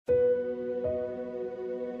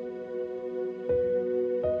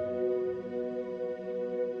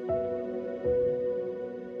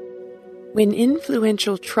When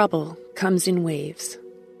Influential Trouble Comes in Waves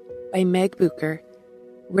by Meg Bucher,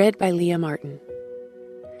 read by Leah Martin.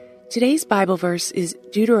 Today's Bible verse is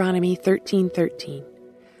Deuteronomy 13:13.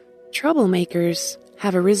 Troublemakers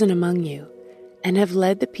have arisen among you and have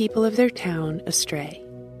led the people of their town astray.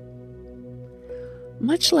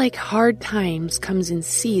 Much like hard times comes in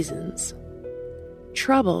seasons,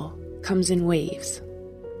 trouble comes in waves.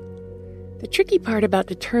 The tricky part about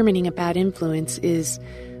determining a bad influence is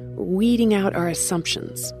weeding out our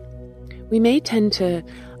assumptions. We may tend to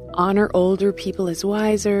honor older people as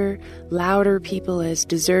wiser, louder people as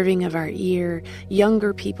deserving of our ear,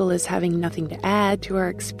 younger people as having nothing to add to our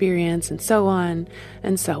experience, and so on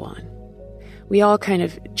and so on. We all kind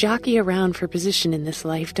of jockey around for position in this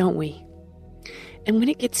life, don't we? And when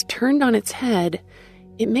it gets turned on its head,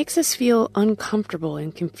 it makes us feel uncomfortable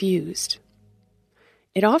and confused.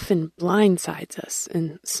 It often blindsides us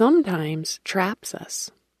and sometimes traps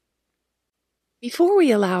us. Before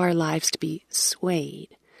we allow our lives to be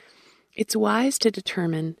swayed, it's wise to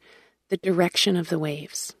determine the direction of the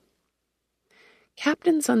waves.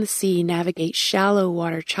 Captains on the sea navigate shallow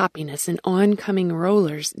water choppiness and oncoming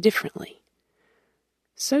rollers differently.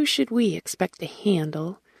 So should we expect to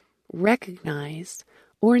handle, recognize,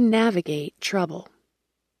 or navigate trouble.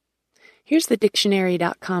 Here's the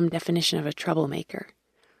dictionary.com definition of a troublemaker: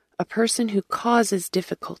 a person who causes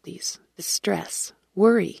difficulties, distress,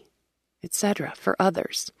 worry, etc. for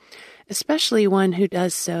others, especially one who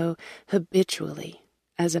does so habitually,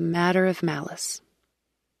 as a matter of malice.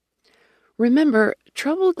 Remember,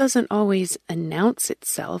 trouble doesn't always announce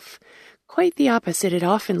itself. Quite the opposite, it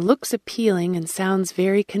often looks appealing and sounds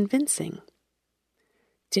very convincing.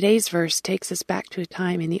 Today's verse takes us back to a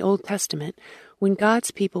time in the Old Testament when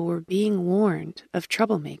God's people were being warned of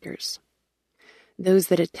troublemakers, those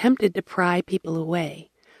that attempted to pry people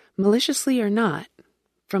away, maliciously or not,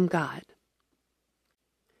 from God.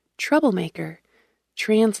 Troublemaker,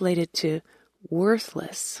 translated to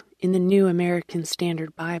worthless in the New American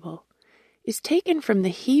Standard Bible, is taken from the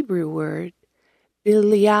Hebrew word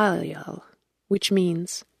Belial, which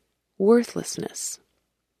means worthlessness,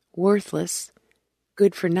 worthless,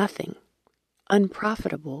 good for nothing,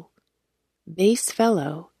 unprofitable, base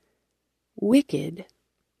fellow, wicked,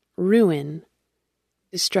 ruin,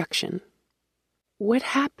 destruction. What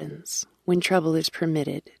happens when trouble is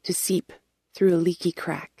permitted to seep through a leaky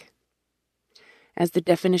crack? As the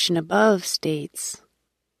definition above states,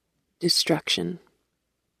 destruction.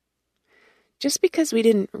 Just because we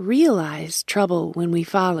didn't realize trouble when we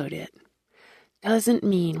followed it doesn't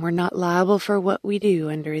mean we're not liable for what we do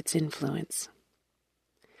under its influence.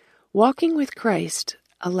 Walking with Christ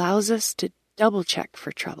allows us to double-check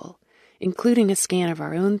for trouble, including a scan of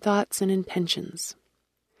our own thoughts and intentions.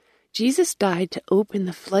 Jesus died to open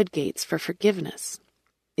the floodgates for forgiveness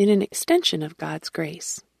in an extension of God's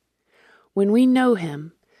grace. When we know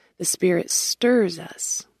Him, the Spirit stirs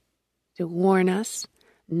us to warn us,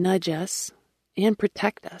 nudge us, and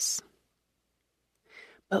protect us.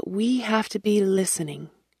 But we have to be listening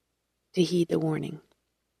to heed the warning.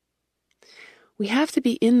 We have to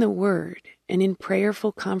be in the Word and in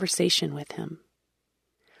prayerful conversation with Him.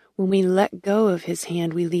 When we let go of His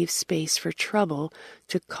hand, we leave space for trouble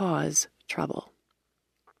to cause trouble.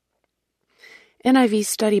 NIV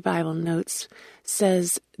Study Bible Notes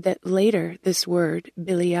says that later this word,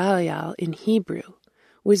 Belial in Hebrew,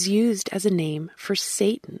 was used as a name for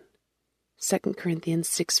Satan. 2 Corinthians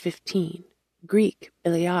 6:15, Greek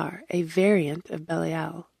Beliar, a variant of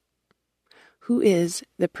Belial, who is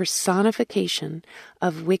the personification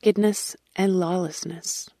of wickedness and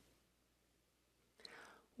lawlessness.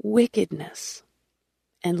 Wickedness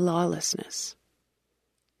and lawlessness.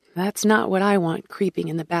 That's not what I want creeping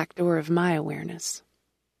in the back door of my awareness.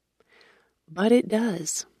 But it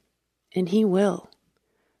does, and He will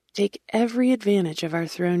take every advantage of our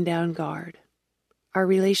thrown-down guard, our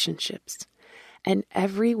relationships, and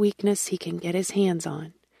every weakness He can get His hands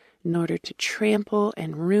on in order to trample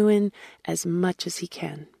and ruin as much as He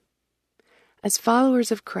can. As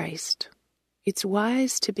followers of Christ, it's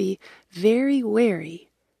wise to be very wary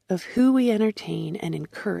of who we entertain and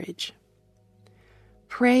encourage.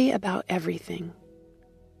 Pray about everything,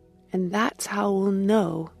 and that's how we'll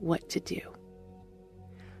know what to do.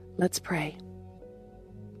 Let's pray.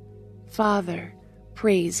 Father,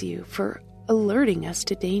 praise You for alerting us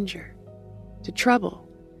to danger, to trouble.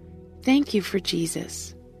 Thank You for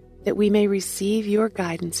Jesus, that we may receive Your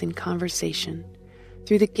guidance in conversation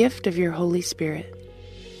through the gift of Your Holy Spirit.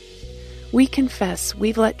 We confess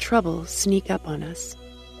we've let trouble sneak up on us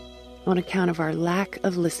on account of our lack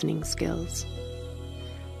of listening skills.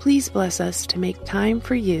 Please bless us to make time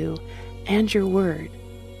for You and Your Word,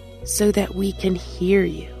 so that we can hear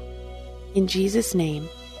you. In Jesus' name,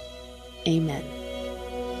 amen.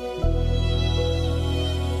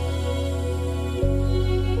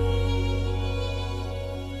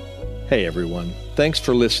 Hey everyone, thanks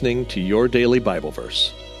for listening to Your Daily Bible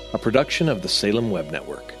Verse, a production of the Salem Web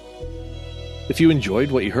Network. If you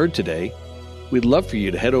enjoyed what you heard today, we'd love for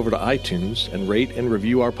you to head over to iTunes and rate and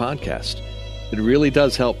review our podcast. It really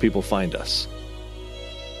does help people find us.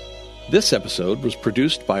 This episode was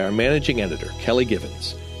produced by our managing editor, Kelly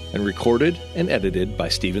Givens, and recorded and edited by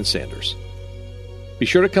Stephen Sanders. Be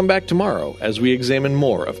sure to come back tomorrow as we examine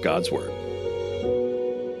more of God's Word.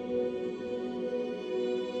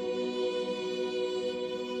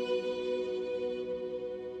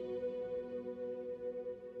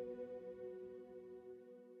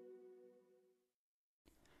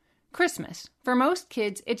 Christmas. For most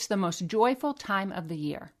kids, it's the most joyful time of the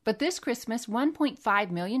year. But this Christmas, 1.5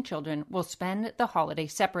 million children will spend the holiday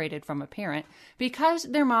separated from a parent because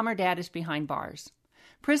their mom or dad is behind bars.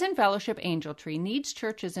 Prison Fellowship Angel Tree needs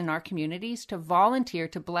churches in our communities to volunteer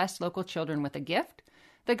to bless local children with a gift,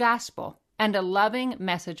 the gospel, and a loving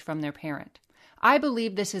message from their parent. I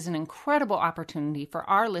believe this is an incredible opportunity for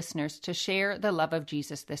our listeners to share the love of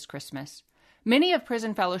Jesus this Christmas. Many of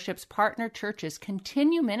Prison Fellowship's partner churches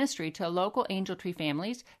continue ministry to local Angel Tree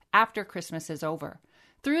families after Christmas is over.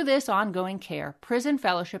 Through this ongoing care, Prison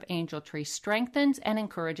Fellowship Angel Tree strengthens and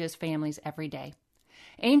encourages families every day.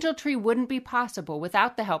 Angel Tree wouldn't be possible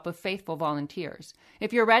without the help of faithful volunteers.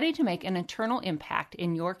 If you're ready to make an eternal impact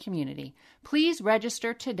in your community, please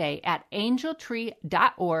register today at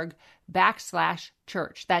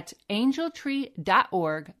angeltree.org/church. That's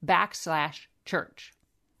angeltree.org/church.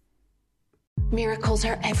 Miracles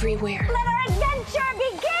are everywhere. Let our adventure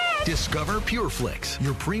begin! Discover PureFlix,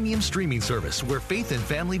 your premium streaming service where faith and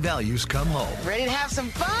family values come home. Ready to have some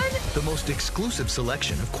fun? The most exclusive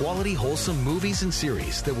selection of quality, wholesome movies and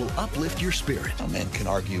series that will uplift your spirit. A man can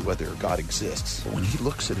argue whether God exists, but when he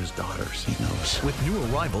looks at his daughters, he knows. With new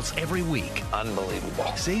arrivals every week.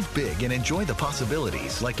 Unbelievable. Save big and enjoy the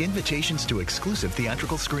possibilities, like invitations to exclusive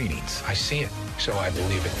theatrical screenings. I see it, so I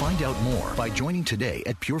believe it. Find out more by joining today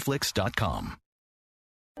at pureflix.com.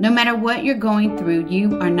 No matter what you're going through,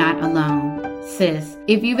 you are not alone. Sis,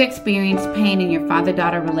 if you've experienced pain in your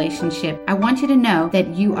father-daughter relationship, I want you to know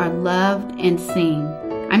that you are loved and seen.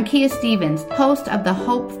 I'm Kia Stevens, host of the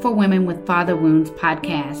Hope for Women with Father Wounds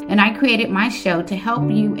podcast, and I created my show to help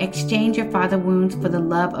you exchange your father wounds for the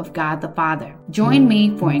love of God the Father. Join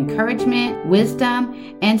me for encouragement, wisdom,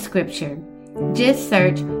 and scripture. Just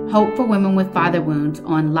search Hope for Women with Father Wounds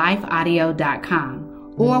on lifeaudio.com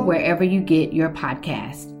or wherever you get your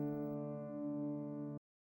podcast.